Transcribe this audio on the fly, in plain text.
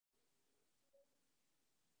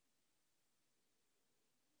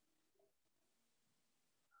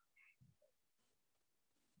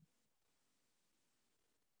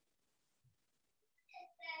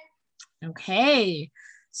Okay,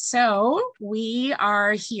 so we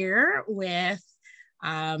are here with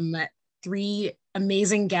three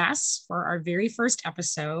amazing guests for our very first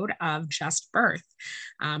episode of Just Birth,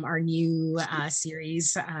 our new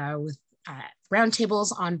series with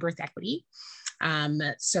roundtables on birth equity.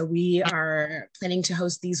 So we are planning to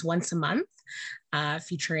host these once a month,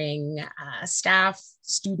 featuring staff,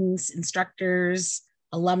 students, instructors,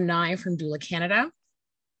 alumni from Doula Canada.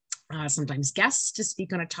 Sometimes guests to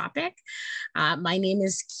speak on a topic. My name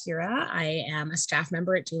is Kira. I am a staff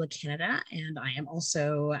member at Doula Canada, and I am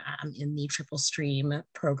also in the Triple Stream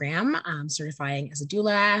program, certifying as a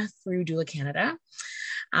doula through Doula Canada.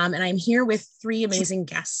 And I'm here with three amazing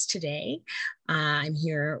guests today. I'm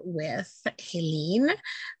here with Helene,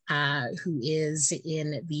 who is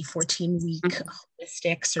in the 14-week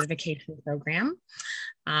holistic certification program.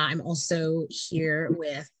 I'm also here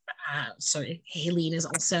with Helene is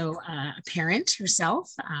also a parent herself.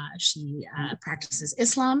 She practices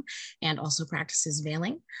Islam and also practices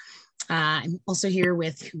veiling. I'm also here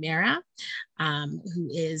with Humera, who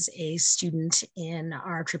is a student in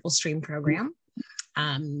our Triple Stream program,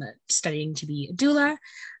 studying to be a doula.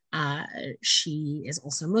 She is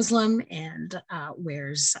also Muslim and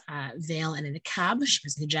wears veil and a niqab. She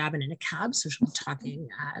wears a hijab and a niqab, so she'll be talking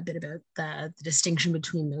a bit about the distinction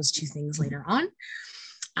between those two things later on.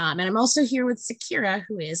 And I'm also here with Sakira,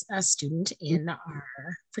 who is a student in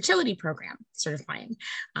our fertility program, certifying.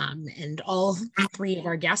 And all three of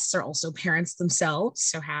our guests are also parents themselves,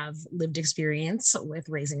 so have lived experience with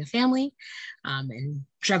raising a family and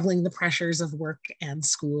juggling the pressures of work and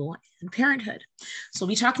school and parenthood. So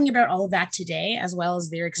we'll be talking about all of that today, as well as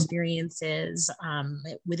their experiences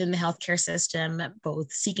within the healthcare system,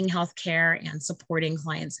 both seeking healthcare and supporting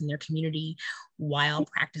clients in their community while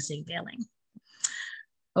practicing veiling.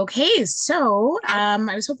 Okay, so I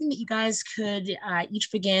was hoping that you guys could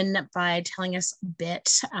each begin by telling us a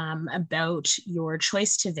bit about your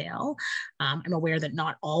choice to veil. I'm aware that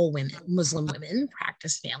not all women, Muslim women,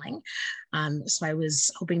 practice veiling. So I was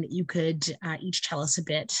hoping that you could each tell us a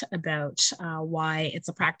bit about why it's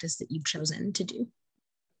a practice that you've chosen to do.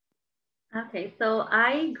 Okay, so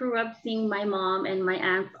I grew up seeing my mom and my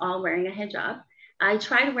aunts all wearing a hijab. I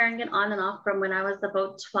tried wearing it on and off from when I was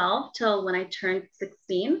about 12 till when I turned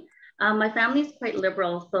 16. My family is quite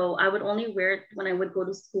liberal, so I would only wear it when I would go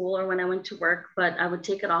to school or when I went to work, but I would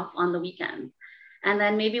take it off on the weekends. And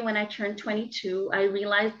then maybe when I turned 22, I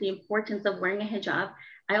realized the importance of wearing a hijab.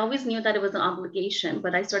 I always knew that it was an obligation,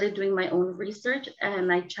 but I started doing my own research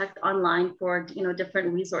and I checked online for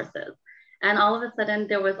different resources. And all of a sudden,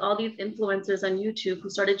 there was all these influencers on YouTube who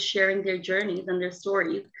started sharing their journeys and their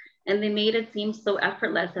stories. And they made it seem so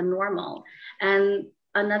effortless and normal. And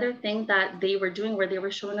another thing that they were doing where they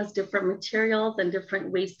were showing us different materials and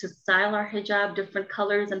different ways to style our hijab, different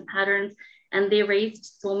colors and patterns. And they raised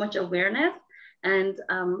so much awareness. And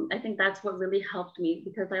I think that's what really helped me,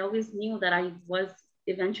 because I always knew that I was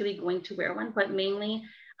eventually going to wear one, but mainly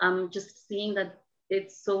just seeing that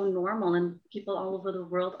it's so normal and people all over the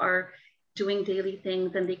world are doing daily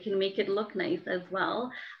things and they can make it look nice as well.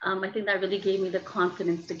 I think that really gave me the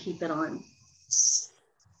confidence to keep it on.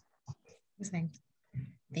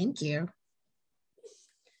 Thank you.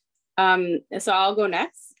 So I'll go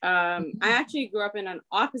next. I actually grew up in an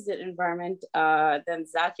opposite environment than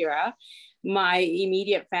Zakira. My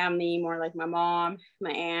immediate family, more like my mom,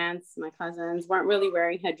 my aunts, my cousins, weren't really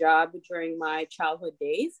wearing hijab during my childhood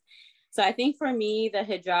days. So I think for me, the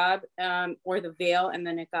hijab or the veil and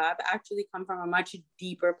the niqab actually come from a much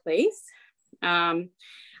deeper place. I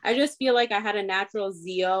just feel like I had a natural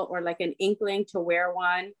zeal or like an inkling to wear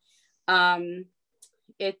one. I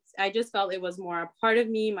just felt it was more a part of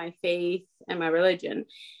me, my faith and my religion.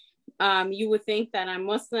 You would think that I'm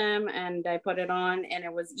Muslim and I put it on and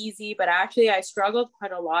it was easy, but actually I struggled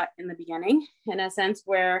quite a lot in the beginning, in a sense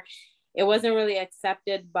where it wasn't really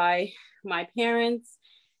accepted by my parents.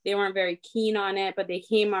 They weren't very keen on it, but they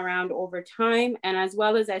came around over time. And as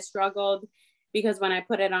well as I struggled because when I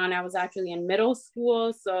put it on, I was actually in middle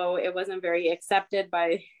school. So it wasn't very accepted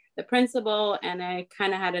by the principal. And I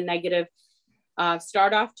kind of had a negative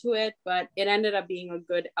start off to it, but it ended up being a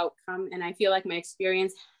good outcome. And I feel like my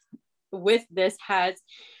experience with this has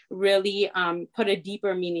really put a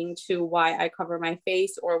deeper meaning to why I cover my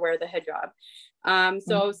face or wear the hijab.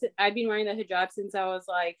 So I've been wearing the hijab since I was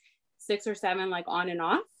like 6 or 7, like on and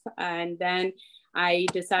off. And then I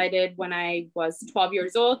decided when I was 12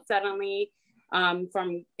 years old, suddenly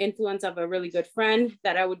from influence of a really good friend,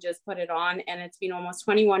 that I would just put it on. And it's been almost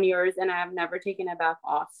 21 years and I have never taken it back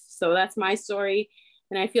off. So that's my story.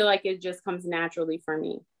 And I feel like it just comes naturally for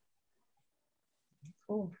me.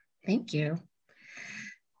 Cool. Thank you.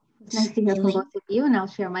 It's nice to hear from both of you, and I'll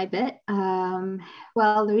share my bit.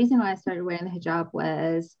 Well, the reason why I started wearing the hijab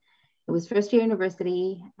was it was first year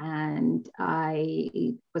university, and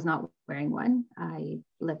I was not wearing one. I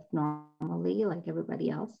lived normally like everybody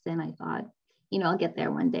else, and I thought, I'll get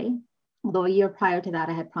there one day. Although a year prior to that,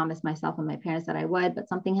 I had promised myself and my parents that I would, but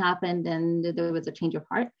something happened and there was a change of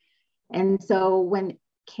heart. And so when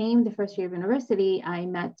came the first year of university, I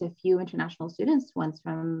met a few international students, one's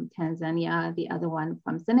from Tanzania, the other one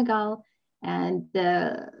from Senegal. And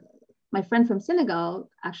my friend from Senegal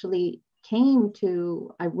actually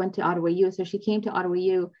I went to Ottawa U. So she came to Ottawa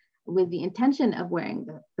U with the intention of wearing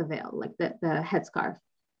the veil, like the headscarf,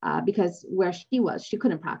 because where she was, she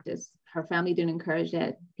couldn't practice. Her family didn't encourage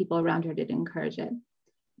it. People around her didn't encourage it.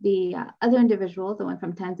 The other individual, the one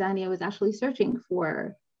from Tanzania, was actually searching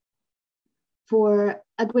for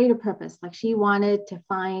a greater purpose. Like she wanted to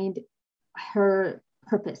find her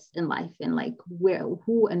purpose in life and like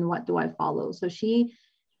who and what do I follow? So she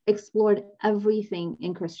explored everything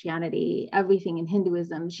in Christianity, everything in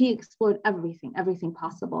Hinduism. She explored everything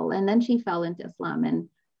possible. And then she fell into Islam and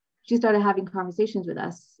she started having conversations with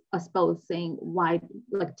us both, saying why,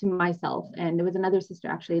 like to myself. And there was another sister,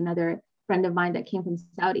 actually, another friend of mine that came from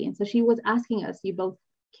Saudi. And so she was asking us, you both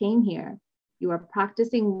came here, you are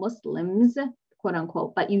practicing Muslims, quote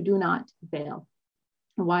unquote, but you do not veil.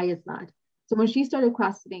 Why is that? So when she started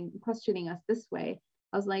questioning us this way,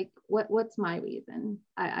 I was like, what's my reason?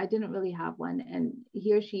 I didn't really have one. And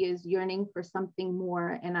here she is yearning for something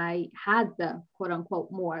more. And I had the quote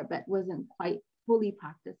unquote more, but wasn't quite fully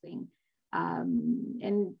practicing.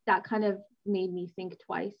 And that kind of made me think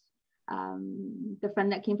twice. The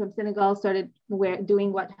friend that came from Senegal started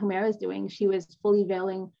doing what Humera is doing. She was fully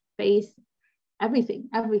veiling face, everything.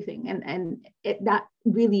 And that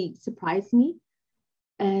really surprised me.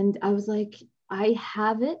 And I was like, I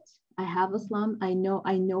have it. I have Islam. I know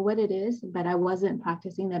what it is, but I wasn't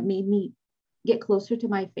practicing. That made me get closer to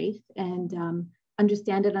my faith and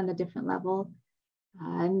understand it on a different level.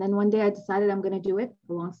 And then one day I decided I'm going to do it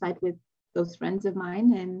alongside with those friends of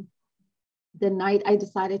mine. And the night I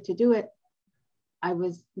decided to do it, I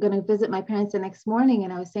was going to visit my parents the next morning.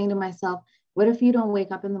 And I was saying to myself, what if you don't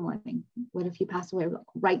wake up in the morning? What if you pass away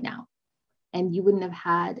right now? And you wouldn't have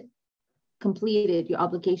had completed your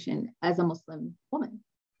obligation as a Muslim woman.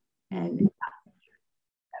 And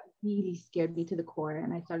that really scared me to the core.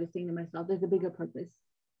 And I started saying to myself, there's a bigger purpose.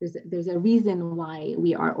 There's a reason why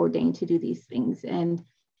we are ordained to do these things. And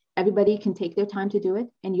everybody can take their time to do it,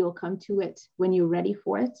 and you'll come to it when you're ready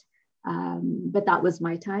for it. But that was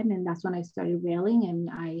my time. And that's when I started veiling, and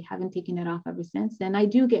I haven't taken it off ever since. And I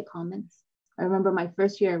do get comments. I remember my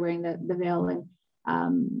first year wearing the veil,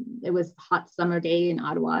 and it was a hot summer day in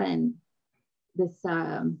Ottawa. And this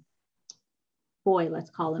boy, let's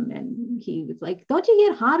call him, and he was like, don't you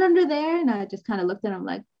get hot under there? And I just kind of looked at him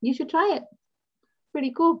like, you should try it.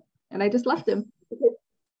 Pretty cool. And I just left him.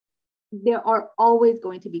 There are always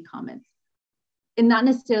going to be comments, and not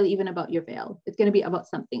necessarily even about your veil. It's going to be about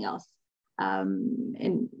something else.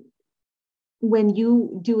 And when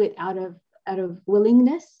you do it out of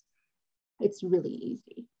willingness, it's really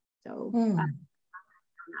easy. So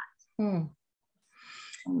and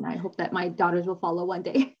I hope that my daughters will follow one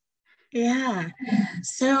day. Yeah.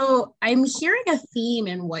 So I'm hearing a theme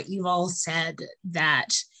in what you've all said, that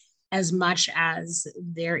as much as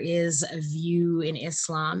there is a view in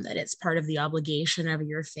Islam that it's part of the obligation of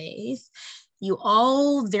your faith, you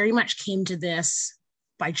all very much came to this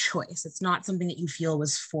by choice. It's not something that you feel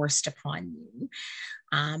was forced upon you.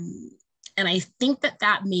 And I think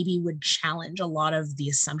that maybe would challenge a lot of the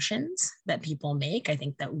assumptions that people make. I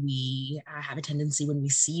think that we have a tendency when we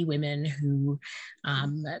see women who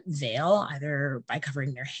veil, either by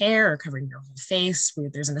covering their hair or covering their whole face, where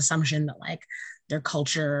there's an assumption that like their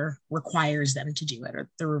culture requires them to do it, or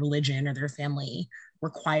their religion or their family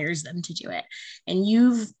requires them to do it. And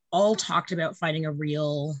you've all talked about finding a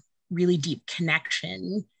really deep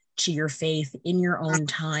connection to your faith in your own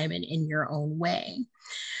time and in your own way.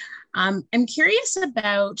 I'm curious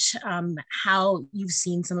about how you've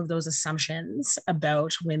seen some of those assumptions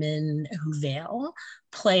about women who veil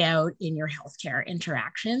play out in your healthcare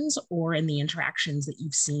interactions, or in the interactions that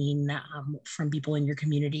you've seen from people in your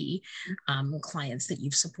community, clients that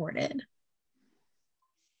you've supported.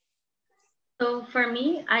 So for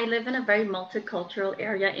me, I live in a very multicultural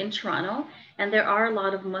area in Toronto, and there are a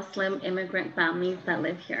lot of Muslim immigrant families that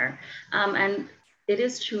live here. And it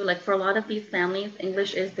is true, like for a lot of these families,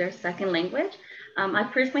 English is their second language. I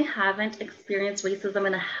personally haven't experienced racism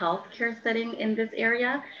in a healthcare setting in this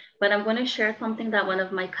area, but I'm going to share something that one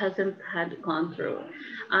of my cousins had gone through.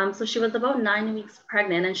 So she was about 9 weeks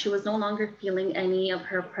pregnant and she was no longer feeling any of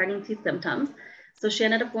her pregnancy symptoms. So she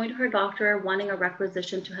ended up going to her doctor, wanting a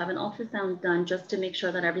requisition to have an ultrasound done just to make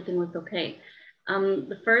sure that everything was okay.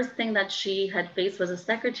 The first thing that she had faced was a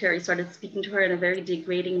secretary started speaking to her in a very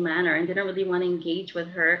degrading manner and didn't really want to engage with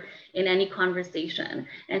her in any conversation.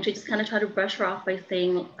 And she just kind of tried to brush her off by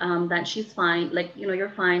saying that she's fine, like, you know, you're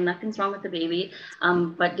fine, nothing's wrong with the baby,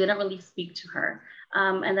 but didn't really speak to her.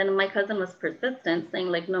 And then my cousin was persistent, saying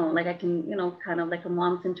like, no, like I can, you know, kind of like a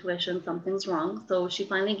mom's intuition, something's wrong. So she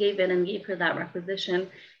finally gave in and gave her that requisition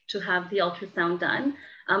to have the ultrasound done.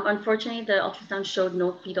 Unfortunately, the ultrasound showed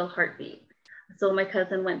no fetal heartbeat. So my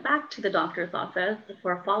cousin went back to the doctor's office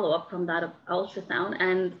for a follow-up from that ultrasound,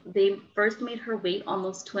 and they first made her wait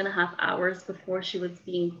almost 2.5 hours before she was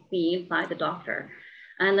being seen by the doctor.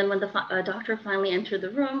 And then when the doctor finally entered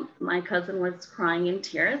the room, my cousin was crying in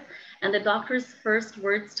tears. And the doctor's first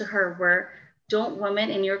words to her were, "Don't women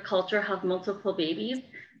in your culture have multiple babies?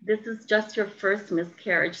 This is just your first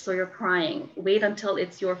miscarriage, so you're crying. Wait until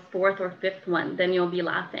it's your 4th or 5th one, then you'll be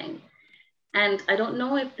laughing." And I don't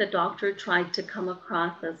know if the doctor tried to come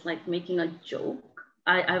across as like making a joke.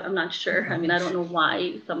 I'm not sure. I mean, I don't know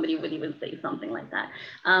why somebody would even say something like that.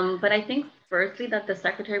 But I think firstly that the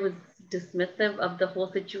secretary was dismissive of the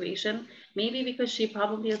whole situation, maybe because she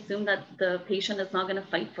probably assumed that the patient is not going to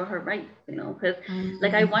fight for her rights, you know, because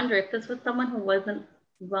like I wonder if this was someone who wasn't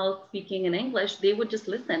well speaking in English, they would just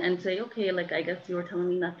listen and say, okay, like I guess you were telling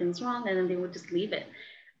me nothing's wrong, and then they would just leave it.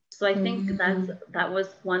 So I think that was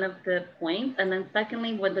one of the points. And then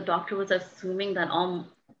secondly, when the doctor was assuming that all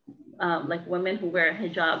like women who wear a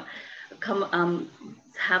hijab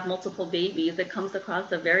have multiple babies, it comes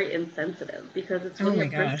across as very insensitive because it's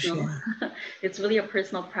really it's really a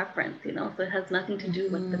personal preference, you know, so it has nothing to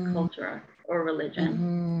do with the culture or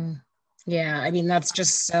religion. Yeah, I mean, that's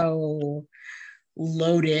just so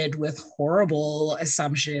loaded with horrible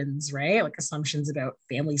assumptions, right? Like assumptions about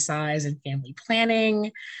family size and family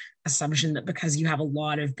planning, assumption that because you have a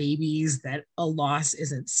lot of babies that a loss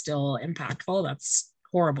isn't still impactful. That's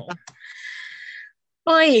horrible.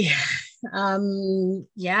 Oy.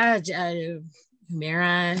 Yeah,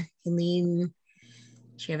 Humera, Helene,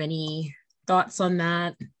 do you have any thoughts on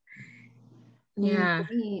that? Yeah.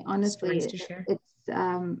 For me, honestly, it's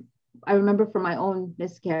I remember for my own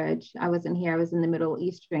miscarriage, I wasn't here, I was in the Middle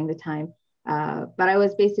East during the time. But I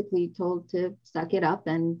was basically told to suck it up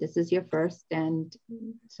and this is your first and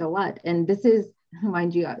so what? And this is,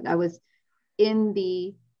 mind you, I was in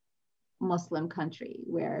the Muslim country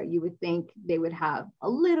where you would think they would have a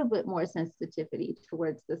little bit more sensitivity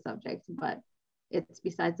towards the subject, but it's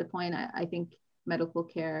besides the point. I think medical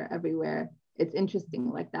care everywhere, it's interesting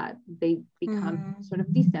like that. They become sort of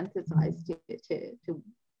desensitized to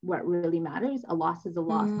what really matters. A loss is a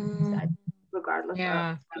loss, like you said, regardless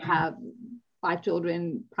of if you have 5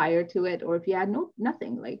 children prior to it or if you had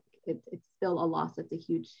nothing. Like it's still a loss. It's a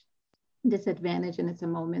huge disadvantage and it's a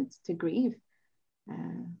moment to grieve.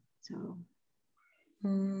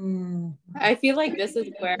 I feel like this is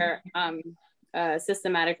where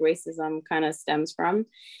systematic racism kind of stems from.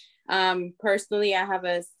 Personally, I have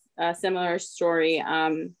a similar story.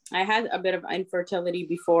 I had a bit of infertility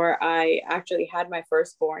before I actually had my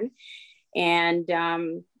firstborn, and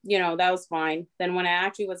you know, that was fine. Then when I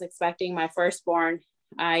actually was expecting my firstborn,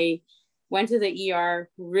 I went to the ER,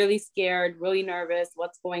 really scared, really nervous.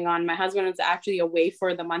 What's going on? My husband was actually away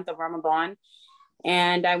for the month of Ramadan,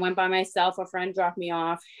 and I went by myself. A friend dropped me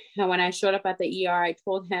off, and when I showed up at the ER, I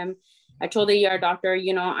told the ER doctor,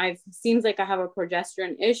 you know, seems like I have a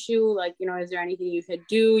progesterone issue. Like, you know, is there anything you could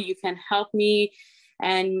do? You can help me.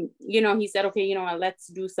 And, you know, he said, okay, you know, let's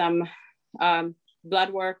do some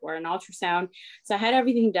blood work or an ultrasound. So I had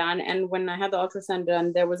everything done. And when I had the ultrasound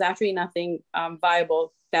done, there was actually nothing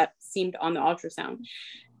viable that seemed on the ultrasound.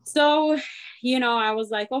 So, you know, I was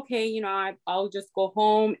like, okay, you know, I'll just go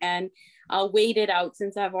home and I'll wait it out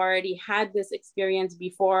since I've already had this experience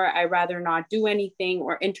before. I'd rather not do anything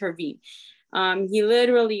or intervene. He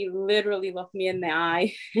literally looked me in the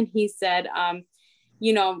eye and he said,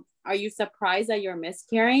 you know, are you surprised that you're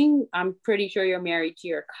miscarrying? I'm pretty sure you're married to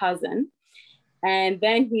your cousin. And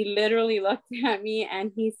then he literally looked at me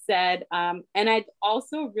and he said, and I'd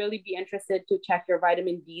also really be interested to check your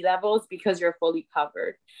vitamin D levels because you're fully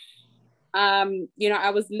covered. You know, I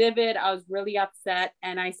was livid. I was really upset.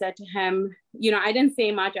 And I said to him, you know, I didn't say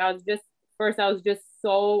much. I was just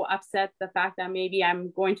so upset the fact that maybe I'm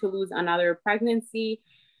going to lose another pregnancy.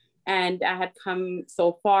 And I had come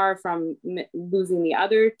so far from losing the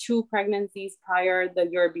other 2 pregnancies prior the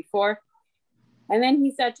year before. And then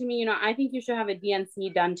he said to me, I think you should have a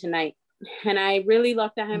DNC done tonight. And I really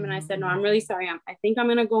looked at him and I said, no, I'm really sorry. I think I'm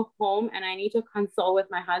going to go home and I need to consult with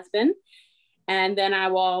my husband. And then I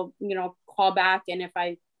will, call back. And if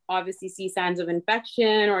I obviously see signs of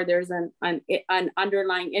infection or there's an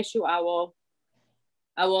underlying issue, I will,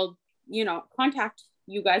 contact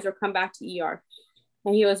you guys or come back to ER.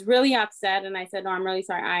 And he was really upset. And I said, no, I'm really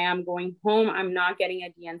sorry. I am going home. I'm not getting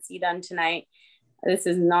a DNC done tonight. This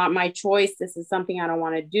is not my choice. This is something I don't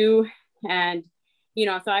want to do. And,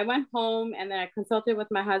 so I went home and then I consulted with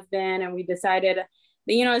my husband and we decided that,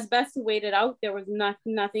 it's best to wait it out. There was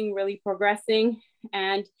nothing really progressing.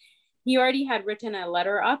 And he already had written a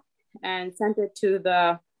letter up and sent it to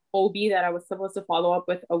the OB that I was supposed to follow up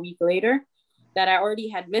with a week later, that I already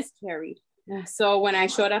had miscarried. So when I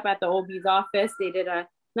showed up at the OB's office, they did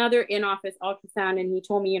another in-office ultrasound and he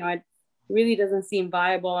told me, it really doesn't seem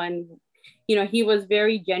viable. And, he was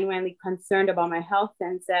very genuinely concerned about my health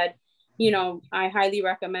and said, I highly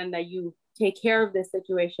recommend that you take care of this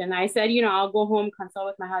situation. I said, I'll go home, consult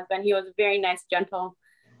with my husband. He was a very nice, gentle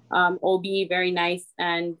OB, very nice.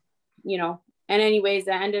 And, anyways,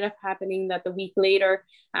 that ended up happening that the week later,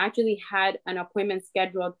 I actually had an appointment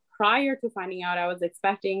scheduled prior to finding out I was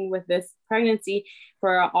expecting with this pregnancy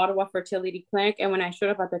for an Ottawa fertility clinic. And when I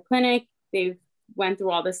showed up at the clinic, they went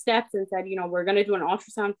through all the steps and said, we're going to do an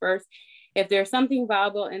ultrasound first. If there's something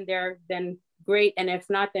viable in there, then great. And if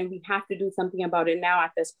not, then we have to do something about it now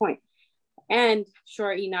at this point. And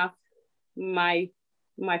sure enough, my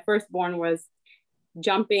firstborn was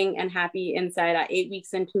jumping and happy inside at 8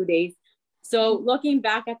 weeks and 2 days. So looking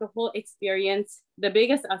back at the whole experience, the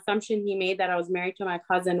biggest assumption he made that I was married to my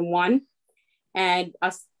cousin, one, and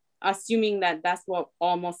assuming that that's what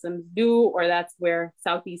all Muslims do, or that's where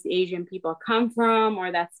Southeast Asian people come from,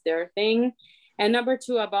 or that's their thing. And number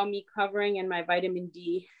 2, about me covering in my vitamin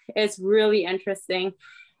D. It's really interesting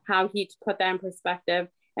how he put that in perspective.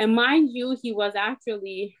 And mind you, he was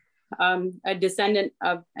actually a descendant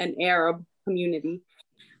of an Arab community.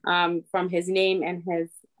 From his name and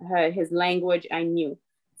his language, I knew.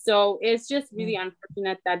 So it's just really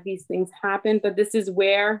unfortunate that these things happen, but this is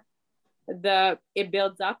where it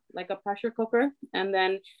builds up like a pressure cooker, and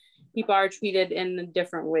then people are treated in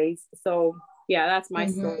different ways. So yeah, that's my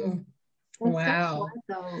story. That's wow.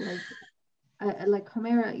 So like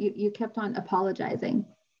Humaira, you kept on apologizing.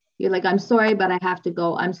 You're like, I'm sorry, but I have to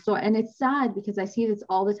go. I'm sorry. And it's sad because I see this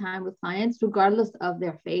all the time with clients, regardless of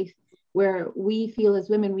their faith, where we feel as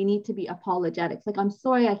women, we need to be apologetic. It's like, I'm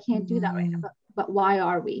sorry, I can't do that right now, but why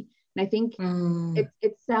are we? And I think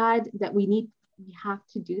it's sad that we have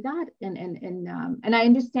to do that. And I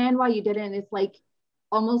understand why you didn't. It's like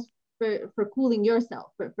almost for cooling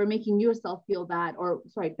yourself, for making yourself feel bad, or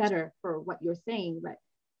better for what you're saying, but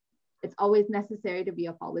it's always necessary to be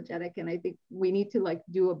apologetic. And I think we need to like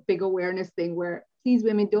do a big awareness thing where, please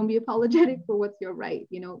women, don't be apologetic for what's your right.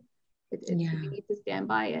 We need to stand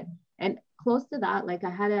by it. And close to that, like I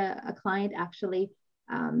had a client actually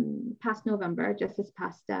past November, just this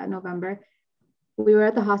past November, we were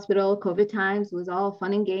at the hospital, COVID times, it was all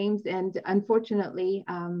fun and games. And unfortunately,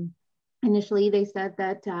 initially they said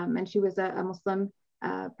that, and she was a Muslim,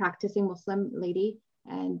 practicing Muslim lady.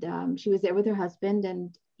 And she was there with her husband,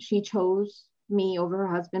 and she chose me over her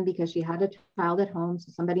husband because she had a child at home.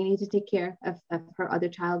 So somebody needed to take care of her other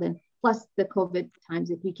child. And plus the COVID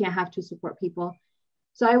times, we can't have 2 support people.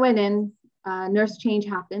 So I went in, nurse change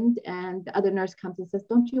happened, and the other nurse comes and says,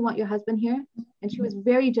 don't you want your husband here? And she was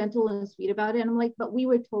very gentle and sweet about it. And I'm like, but we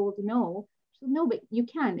were told no. She said, no, but you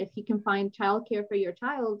can. If you can find childcare for your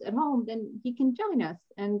child at home, then he can join us.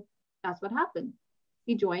 And that's what happened.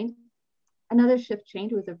 He joined. Another shift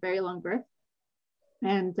change. It was a very long birth.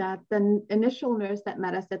 And the initial nurse that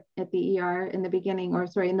met us at the ER in the beginning,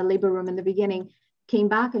 in the labor room in the beginning, came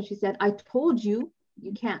back and she said, I told you,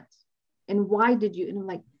 you can't. And why did you? And I'm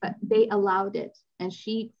like, but they allowed it. And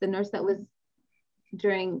the nurse that was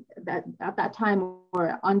at that time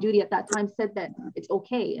or on duty at that time said that it's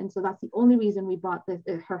okay. And so that's the only reason we brought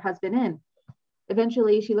her husband in.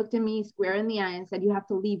 Eventually, she looked at me square in the eye and said, you have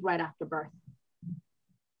to leave right after birth.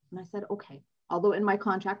 And I said, okay. Although in my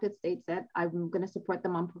contract, it states that I'm going to support the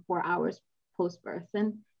mom for 4 hours post-birth.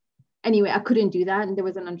 And anyway, I couldn't do that. And there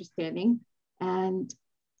was an understanding. And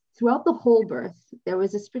throughout the whole birth, there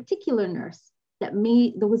was this particular nurse that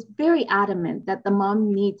was very adamant that the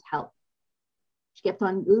mom needs help. She kept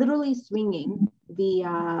on literally swinging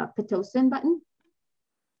the Pitocin button,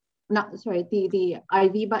 the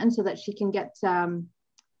IV button, so that she can get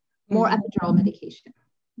more epidural medication.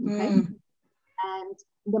 Okay. And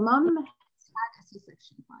the mom had a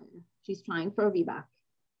C-section prior. She's trying for a VBAC.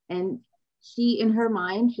 And she, in her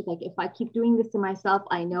mind, she's like, if I keep doing this to myself,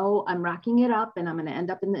 I know I'm racking it up and I'm going to end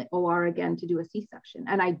up in the OR again to do a C-section.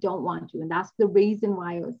 And I don't want to. And that's the reason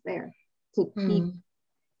why I was there, to keep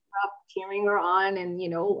up, cheering her on and, you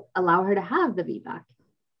know, allow her to have the VBAC.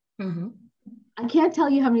 I can't tell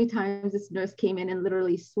you how many times this nurse came in and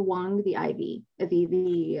literally swung the IV,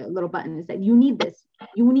 the little button, and said, you need this,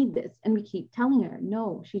 you need this. And we keep telling her,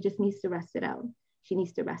 no, she just needs to rest it out. She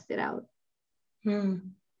needs to rest it out.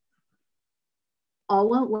 All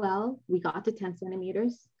went well. We got to 10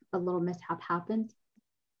 centimeters. A little mishap happened.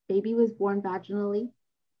 Baby was born vaginally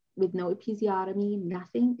with no episiotomy,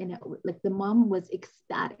 nothing. And like the mom was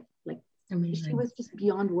ecstatic. Like amazing. She was just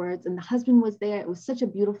beyond words. And the husband was there. It was such a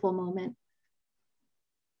beautiful moment.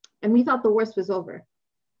 And we thought the worst was over.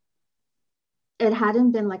 It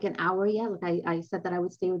hadn't been like an hour yet. Like I said that I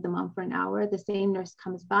would stay with the mom for an hour. The same nurse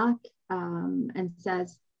comes back and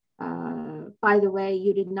says, by the way,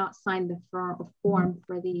 you did not sign the form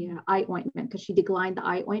for the eye ointment, because she declined the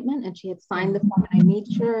eye ointment and she had signed the form. And I made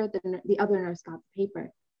sure that the other nurse got the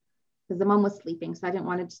paper because the mom was sleeping. So I didn't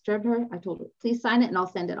want to disturb her. I told her, please sign it and I'll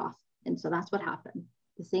send it off. And so that's what happened.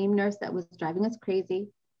 The same nurse that was driving us crazy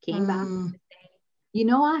came back and said, you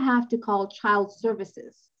know, I have to call child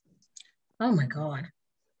services. Oh my God.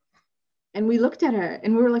 And we looked at her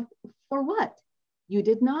and we were like, for what? You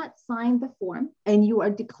did not sign the form and you are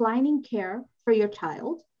declining care for your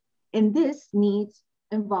child. And this needs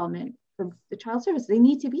involvement from the child service. They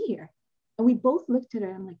need to be here. And we both looked at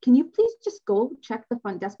her. I'm like, can you please just go check the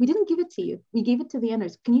front desk? We didn't give it to you. We gave it to the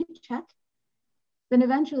others. Can you check? Then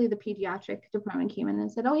eventually the pediatric department came in and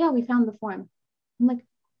said, oh yeah, we found the form. I'm like,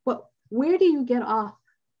 but where do you get off?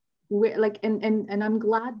 Where, like, and I'm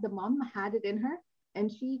glad the mom had it in her and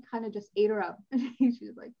she kind of just ate her up. And she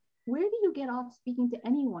was like, where do you get off speaking to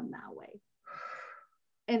anyone that way?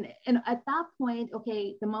 And at that point,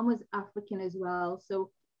 okay, the mom was African as well.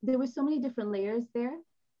 So there were so many different layers there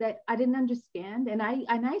that I didn't understand. And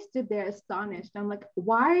I stood there astonished. I'm like,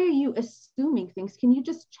 why are you assuming things? Can you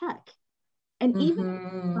just check? And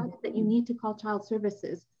even that you need to call child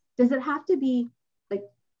services, does it have to be like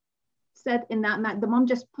said in that the mom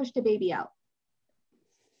just pushed a baby out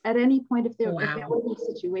at any point if there was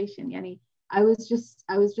a situation? Yani, I was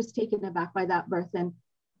just taken aback by that birth, and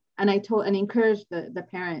I told and encouraged the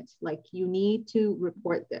parents, like, you need to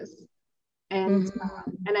report this. And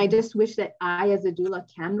and I just wish that I as a doula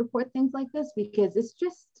can report things like this, because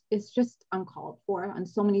it's just uncalled for on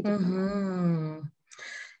so many different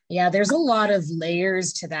Yeah, there's a lot of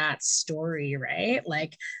layers to that story, right?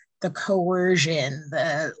 Like the coercion,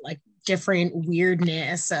 the like different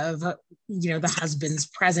weirdness of, you know, the husband's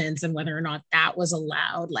presence and whether or not that was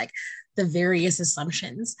allowed, like the various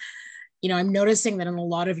assumptions. You know, I'm noticing that in a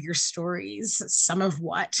lot of your stories, some of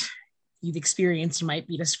what you've experienced might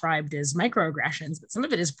be described as microaggressions, but some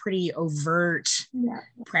of it is pretty overt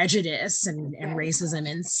prejudice and racism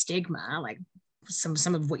and stigma. Like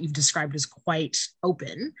some of what you've described is quite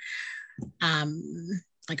open,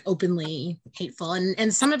 like openly hateful,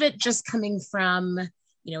 and some of it just coming from,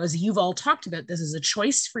 you know, as you've all talked about, this is a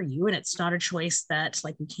choice for you, and it's not a choice that,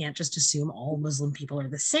 like, we can't just assume all Muslim people are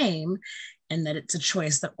the same, and that it's a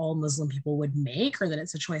choice that all Muslim people would make, or that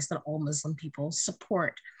it's a choice that all Muslim people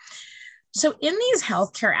support. So in these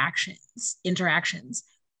healthcare interactions,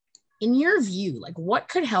 in your view, like, what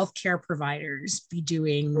could healthcare providers be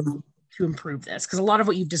doing to improve this? Because a lot of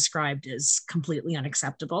what you've described is completely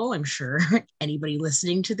unacceptable. I'm sure anybody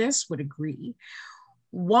listening to this would agree.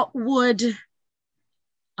 What would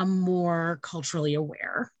a more culturally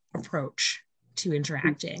aware approach to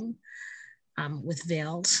interacting with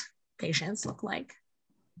veiled patients look like?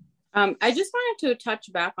 I just wanted to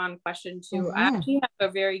touch back on question 2. I actually have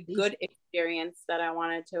a very good experience that I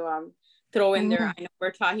wanted to throw in there. I know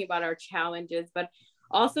we're talking about our challenges, but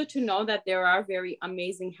also to know that there are very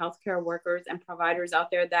amazing healthcare workers and providers out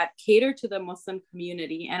there that cater to the Muslim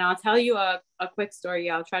community. And I'll tell you a quick story.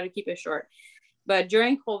 I'll try to keep it short. But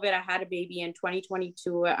during COVID, I had a baby in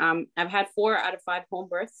 2022. I've had 4 out of 5 home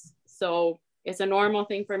births. So it's a normal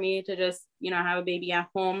thing for me to just, you know, have a baby at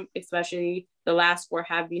home, especially the last 4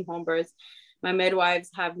 have been home births. My midwives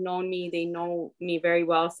have known me. They know me very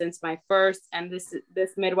well since my first. And this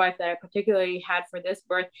midwife that I particularly had for this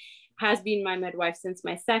birth has been my midwife since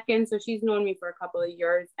my second. So she's known me for a couple of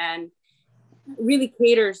years and really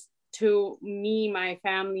caters to me, my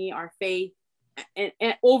family, our faith, and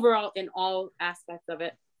overall in all aspects of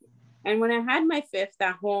it. And when I had my 5th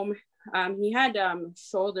at home, he had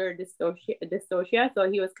shoulder dystocia, so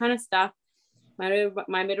he was kind of stuck.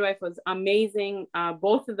 My midwife was amazing.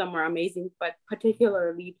 Both of them were amazing, but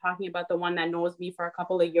particularly talking about the one that knows me for a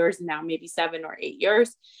couple of years now, maybe 7 or 8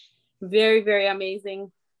 years. Very, very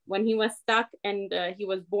amazing. When he was stuck and he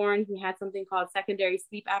was born, he had something called secondary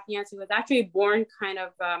sleep apnea. So he was actually born kind of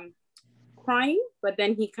crying, but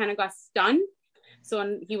then he kind of got stunned.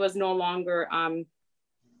 So he was no longer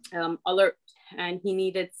alert, and he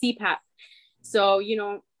needed CPAP. So, you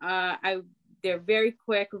know, they're very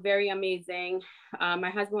quick, very amazing. My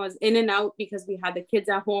husband was in and out because we had the kids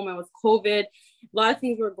at home. It was COVID. A lot of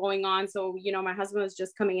things were going on. So, you know, my husband was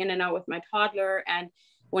just coming in and out with my toddler. And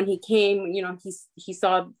when he came, you know, he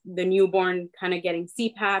saw the newborn kind of getting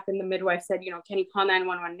CPAP, and the midwife said, you know, can you call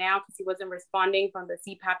 911 now? Because he wasn't responding from the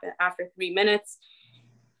CPAP after 3 minutes.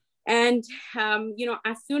 And, you know,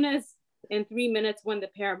 as soon as in 3 minutes, when the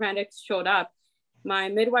paramedics showed up, my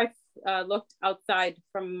midwife looked outside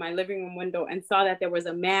from my living room window and saw that there was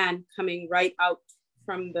a man coming right out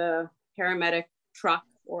from the paramedic truck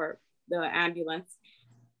or the ambulance.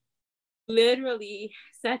 Literally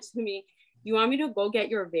said to me, you want me to go get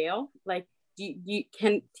your veil? Like, you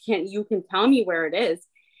can tell me where it is?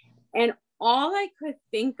 And all I could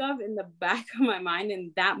think of in the back of my mind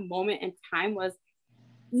in that moment in time was,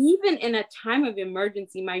 even in a time of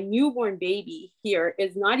emergency, my newborn baby here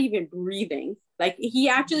is not even breathing. Like, he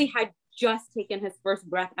actually had just taken his first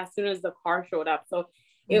breath as soon as the car showed up. So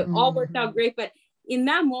it all worked out great. But in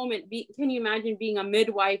that moment, can you imagine being a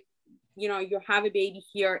midwife? You know, you have a baby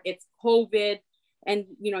here, it's COVID, and,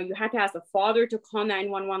 you know, you had to ask the father to call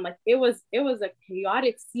 911. Like, it was a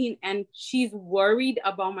chaotic scene, and she's worried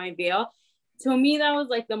about my veil. To me, that was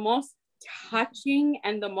like the most touching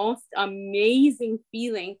and the most amazing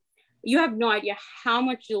feeling. You have no idea how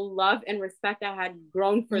much love and respect I had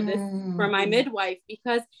grown for this, for my midwife,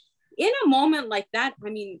 because in a moment like that,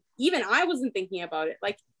 I mean, even I wasn't thinking about it,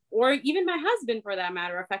 like, or even my husband, for that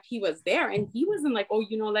matter of fact, he was there and he wasn't like, oh,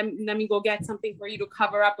 you know, let me go get something for you to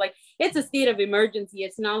cover up. Like, it's a state of emergency.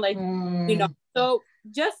 It's not like, you know, so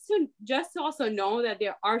just to also know that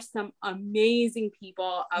there are some amazing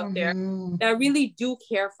people out there that really do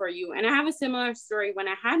care for you. And I have a similar story. When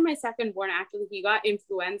I had my second born, actually, he got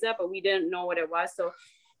influenza, but we didn't know what it was. So,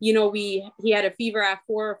 you know, he had a fever at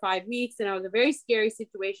 4 or 5 weeks, and it was a very scary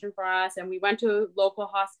situation for us. And we went to a local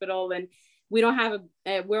hospital, and we don't have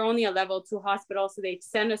we're only a level 2 hospital. So they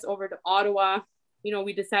send us over to Ottawa. You know,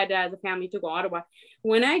 we decided as a family to go to Ottawa.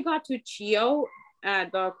 When I got to CHEO,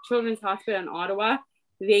 the Children's Hospital in Ottawa,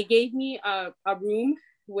 they gave me a room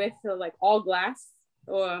with like all glass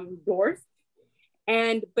doors.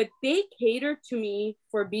 But they catered to me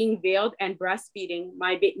for being veiled and breastfeeding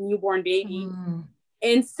my newborn baby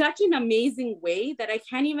in such an amazing way that I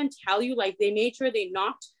can't even tell you. Like, they made sure they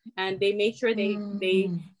knocked, and they made sure they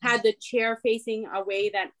had the chair facing a way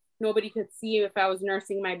that nobody could see if I was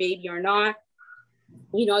nursing my baby or not.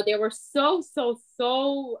 You know, they were so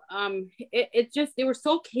they were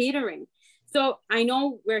so catering. So I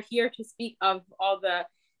know we're here to speak of all the,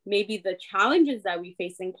 maybe the challenges that we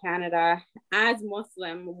face in Canada as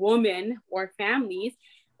Muslim women or families,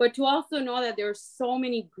 but to also know that there are so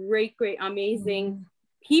many great, amazing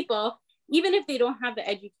people, even if they don't have the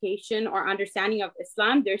education or understanding of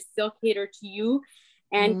Islam, they're still catered to you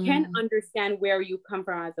and can understand where you come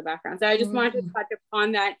from as a background. So I just wanted to touch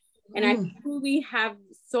upon that. And I truly have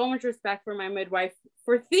so much respect for my midwife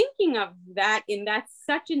for thinking of that in that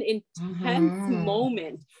such an intense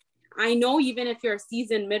moment. I know even if you're a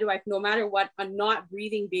seasoned midwife, no matter what, a not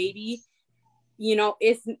breathing baby, you know,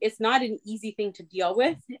 it's not an easy thing to deal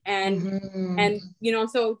with. And, you know,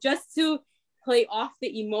 so just to play off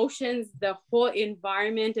the emotions, the whole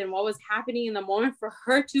environment and what was happening in the moment, for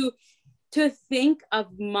her to think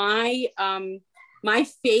of my, my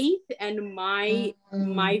faith and my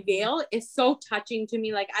veil is so touching to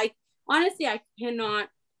me. Like, I honestly, I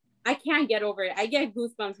can't get over it. I get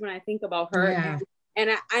goosebumps when I think about her. Yeah.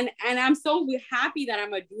 And I'm so happy that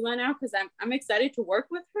I'm a doula now, because I'm excited to work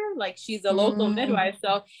with her. Like, she's a local midwife.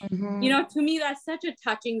 So, you know, to me, that's such a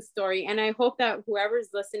touching story. And I hope that whoever's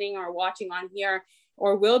listening or watching on here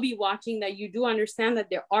or will be watching, that you do understand that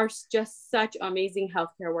there are just such amazing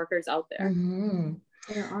healthcare workers out there.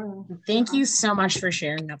 Thank you so much for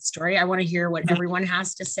sharing that story. I want to hear what everyone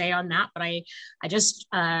has to say on that, but I just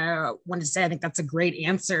want to say, I think that's a great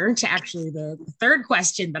answer to actually the third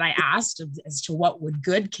question that I asked as to what would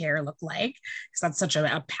good care look like, because that's such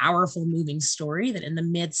a powerful, moving story, that in the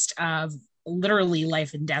midst of literally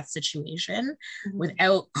life and death situation,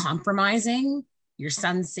 without compromising your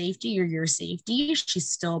son's safety or your safety, she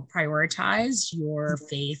still prioritized your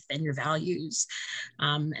faith and your values,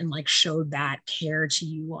 and like showed that care to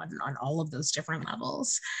you on all of those different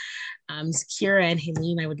levels. So Kira and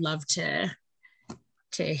Helene, I would love to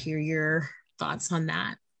hear your thoughts on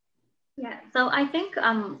that. Yeah, so I think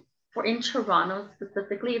for in Toronto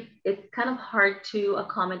specifically, it's kind of hard to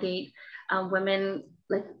accommodate women,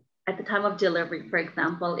 like at the time of delivery, for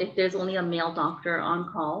example, if there's only a male doctor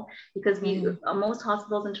on call, because most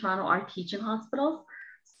hospitals in Toronto are teaching hospitals.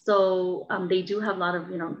 So they do have a lot of,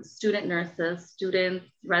 student nurses, students,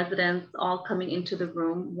 residents, all coming into the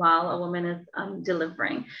room while a woman is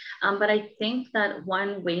delivering. But I think that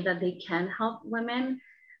one way that they can help women,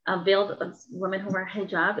 veiled women who wear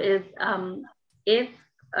hijab, is if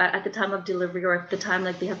at the time of delivery, or at the time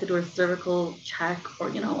like they have to do a cervical check or,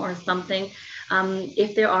 or something,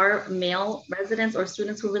 if there are male residents or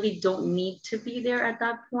students who really don't need to be there at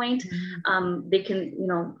that point, they can,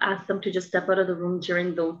 ask them to just step out of the room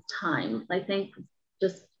during those times. I think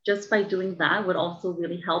just by doing that would also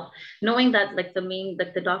really help, knowing that like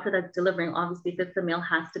the doctor that's delivering, obviously if it's a male,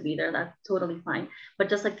 has to be there, that's totally fine. But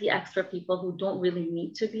just like the extra people who don't really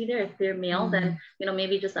need to be there, if they're male, then,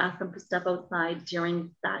 maybe just ask them to step outside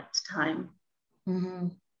during that time.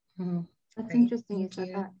 That's interesting you said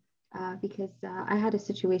that, because I had a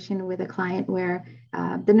situation with a client where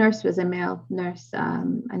the nurse was a male nurse,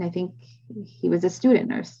 and I think he was a student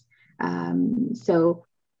nurse. So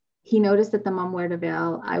he noticed that the mom wore a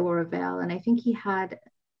veil, I wore a veil, and I think he had,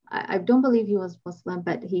 I don't believe he was Muslim,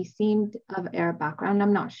 but he seemed of Arab background.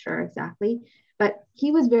 I'm not sure exactly, but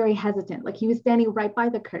he was very hesitant. Like he was standing right by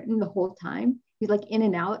the curtain the whole time. He's like in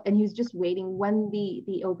and out, and he was just waiting. When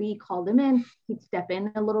the OB called him in, he'd step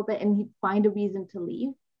in a little bit and he'd find a reason to leave.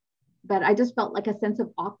 But I just felt like a sense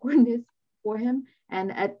of awkwardness for him.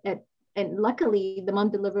 And and luckily the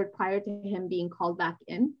mom delivered prior to him being called back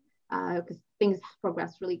in, because things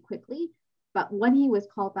progressed really quickly. But when he was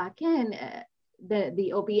called back in,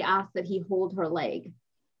 the OB asked that he hold her leg.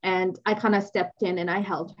 And I kind of stepped in and I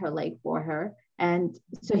held her leg for her. And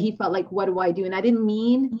so he felt like, what do I do? And I didn't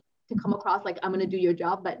mean to come across like, I'm going to do your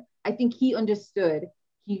job. But I think he understood.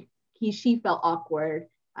 She felt awkward,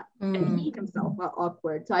 and he himself felt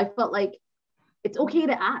awkward. So I felt like it's okay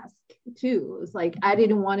to ask too. It's like, I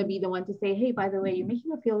didn't want to be the one to say, hey, by the way, you're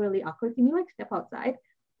making me feel really awkward. Can you like step outside?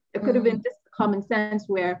 It could have been just common sense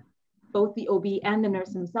where both the OB and the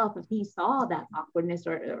nurse himself, if he saw that awkwardness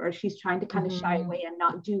or she's trying to kind of shy away and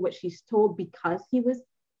not do what she's told because he was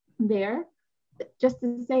there, just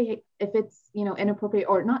to say, hey, if it's, inappropriate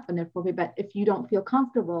or not inappropriate, but if you don't feel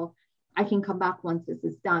comfortable, I can come back once this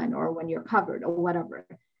is done or when you're covered or whatever.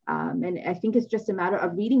 And I think it's just a matter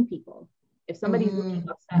of reading people. If somebody's looking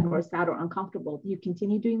upset or sad or uncomfortable, you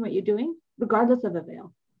continue doing what you're doing, regardless of a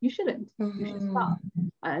veil. You shouldn't. You should stop.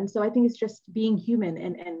 And so I think it's just being human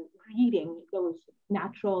and reading those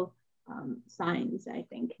natural signs, I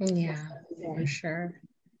think. Yeah, for sure.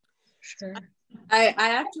 I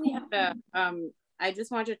actually have I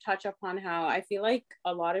just want to touch upon how I feel like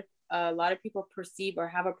a lot of people perceive or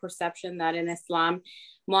have a perception that in Islam,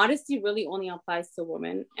 modesty really only applies to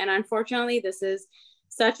women. And unfortunately, this is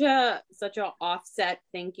such a offset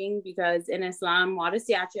thinking, because in Islam,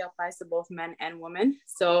 modesty actually applies to both men and women.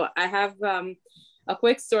 So I have a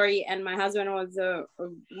quick story, and my husband was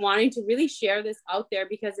wanting to really share this out there,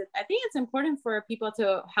 because I think it's important for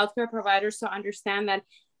healthcare providers to understand that,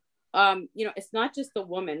 it's not just the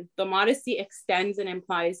woman. The modesty extends and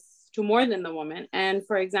implies to more than the woman. And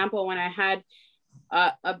for example, when I had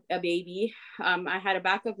a baby, I had a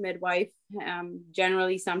backup midwife.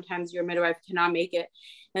 Generally, sometimes your midwife cannot make it,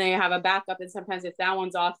 and then you have a backup, and sometimes if that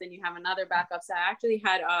one's off, then you have another backup. So I actually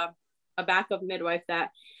had a backup midwife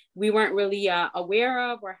that we weren't really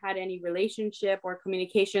aware of or had any relationship or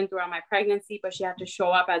communication throughout my pregnancy, but she had to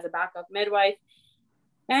show up as a backup midwife.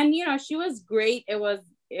 And she was great. It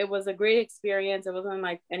was a great experience. It wasn't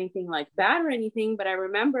like anything like bad or anything, but I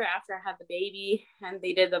remember after I had the baby and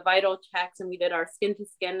they did the vital checks and we did our skin to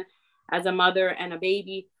skin as a mother and a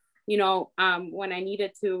baby, when I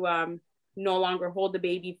needed to no longer hold the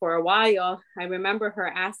baby for a while, I remember her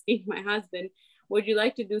asking my husband, would you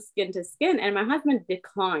like to do skin to skin? And my husband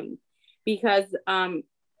declined, because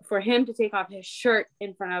for him to take off his shirt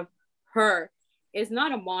in front of her is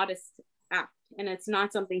not a modest act. And it's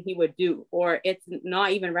not something he would do, or it's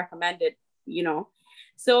not even recommended,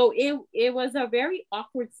 So it was a very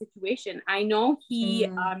awkward situation. I know he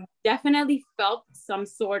definitely felt some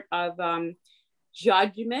sort of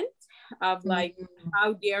judgment of like,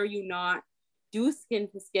 how dare you not do skin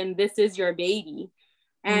to skin? This is your baby.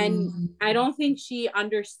 And I don't think she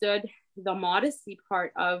understood the modesty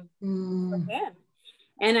part of him.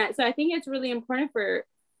 And so I think it's really important for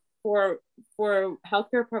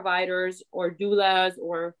healthcare providers or doulas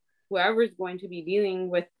or whoever is going to be dealing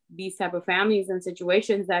with these type of families and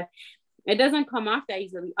situations, that it doesn't come off that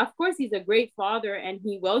easily. Of course, he's a great father and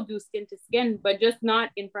he will do skin to skin, but just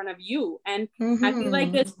not in front of you. And I feel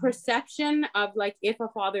like this perception of like, if a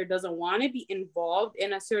father doesn't want to be involved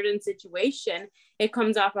in a certain situation, it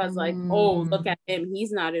comes off as like, oh, look at him,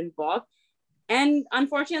 he's not involved. And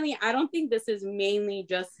unfortunately, I don't think this is mainly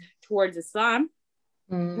just towards Islam.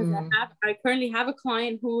 Because I currently have a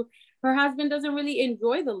client who her husband doesn't really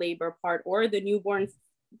enjoy the labor part or the newborn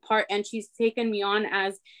part, and she's taken me on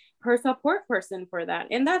as her support person for that,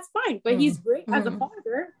 and that's fine. But he's great as a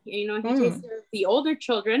father, you know, he takes care of the older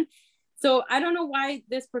children. So I don't know why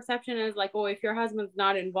this perception is like, oh, if your husband's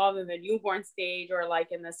not involved in the newborn stage or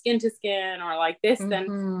like in the skin to skin or like this,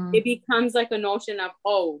 then it becomes like a notion of,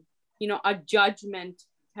 oh, you know, a judgment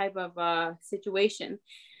type of situation.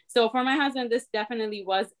 So for my husband, this definitely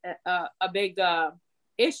was a big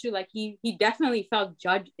issue. Like he definitely felt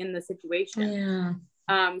judged in the situation.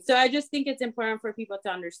 So I just think it's important for people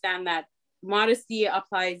to understand that modesty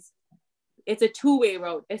applies. It's a two-way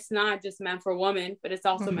road. It's not just meant for women, but it's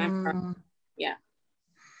also meant for, I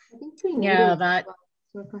think that.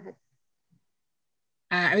 So go ahead.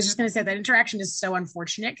 I was just going to say that interaction is so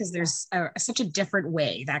unfortunate because there's such a different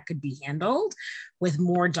way that could be handled with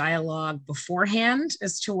more dialogue beforehand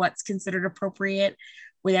as to what's considered appropriate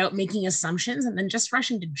without making assumptions and then just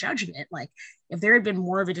rushing to judgment. Like if there had been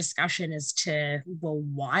more of a discussion as to, well,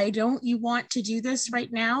 why don't you want to do this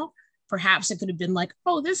right now? Perhaps it could have been like,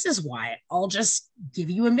 oh, this is why. I'll just give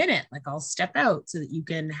you a minute. Like I'll step out so that you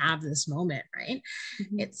can have this moment, right?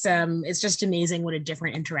 It's just amazing what a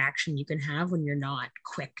different interaction you can have when you're not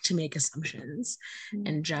quick to make assumptions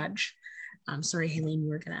and judge. Sorry, Helene, you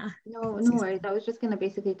were gonna. No worries. I was just gonna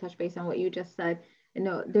basically touch base on what you just said. You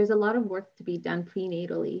know, there's a lot of work to be done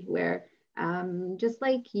prenatally where just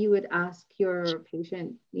like you would ask your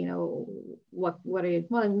patient, you know, what are you,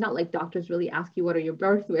 well, not like doctors really ask you what are your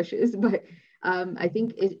birth wishes, but I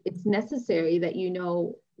think it's necessary that you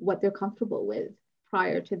know what they're comfortable with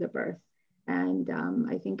prior to the birth. And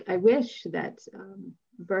I wish that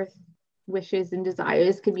birth wishes and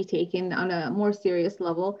desires could be taken on a more serious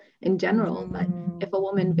level in general. But if a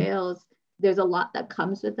woman veils, there's a lot that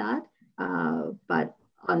comes with that. But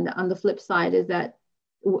on the flip side is that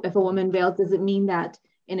if a woman veils, does it mean that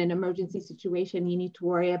in an emergency situation, you need to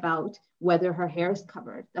worry about whether her hair is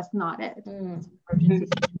covered? That's not it. It's an emergency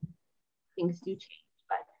situation. Things do change,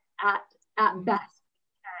 but at best,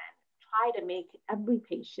 we can try to make every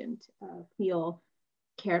patient feel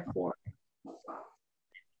cared for,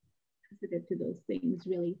 sensitive to those things,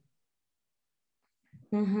 really.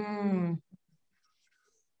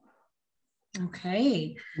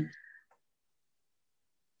 Okay.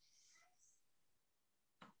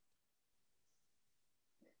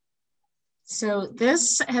 So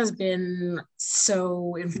this has been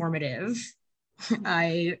so informative.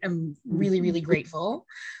 I am really, really grateful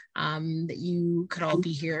that you could all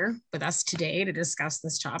be here with us today to discuss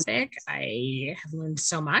this topic. I have learned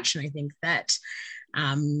so much, and I think that,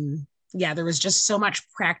 there was just so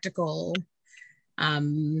much practical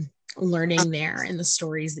learning there in the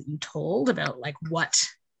stories that you told about like what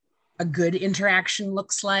a good interaction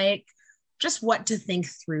looks like, just what to think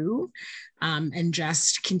through, and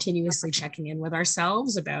just continuously checking in with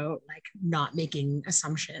ourselves about like not making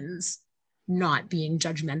assumptions, not being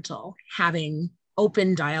judgmental, having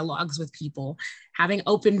open dialogues with people,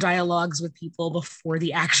 before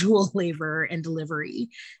the actual labor and delivery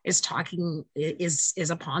is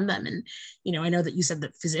upon them. And, you know, I know that you said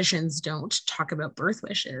that physicians don't talk about birth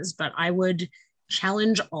wishes, but I would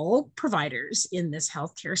challenge all providers in this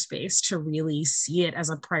healthcare space to really see it as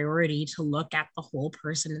a priority to look at the whole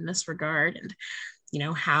person in this regard, and, you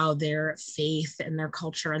know, how their faith and their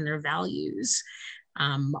culture and their values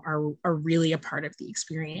are really a part of the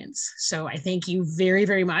experience. So I thank you very,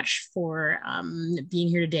 very much for being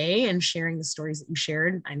here today and sharing the stories that you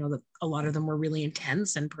shared. I know that a lot of them were really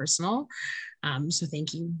intense and personal. So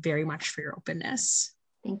thank you very much for your openness.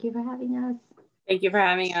 Thank you for having us. Thank you for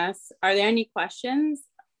having us. Are there any questions?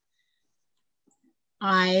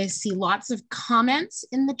 I see lots of comments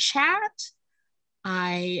in the chat.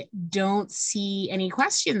 I don't see any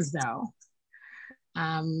questions though.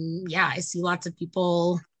 I see lots of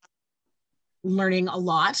people learning a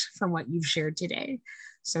lot from what you've shared today.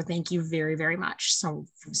 So thank you very, very much. So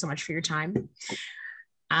much for your time.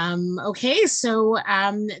 Okay, so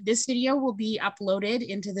this video will be uploaded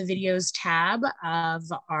into the videos tab of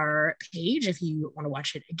our page if you want to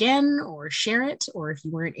watch it again or share it, or if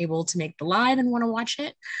you weren't able to make the live and want to watch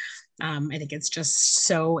it. I think it's just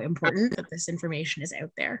so important that this information is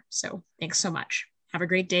out there. So thanks so much. Have a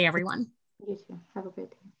great day, everyone. You too. Have a great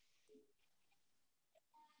day.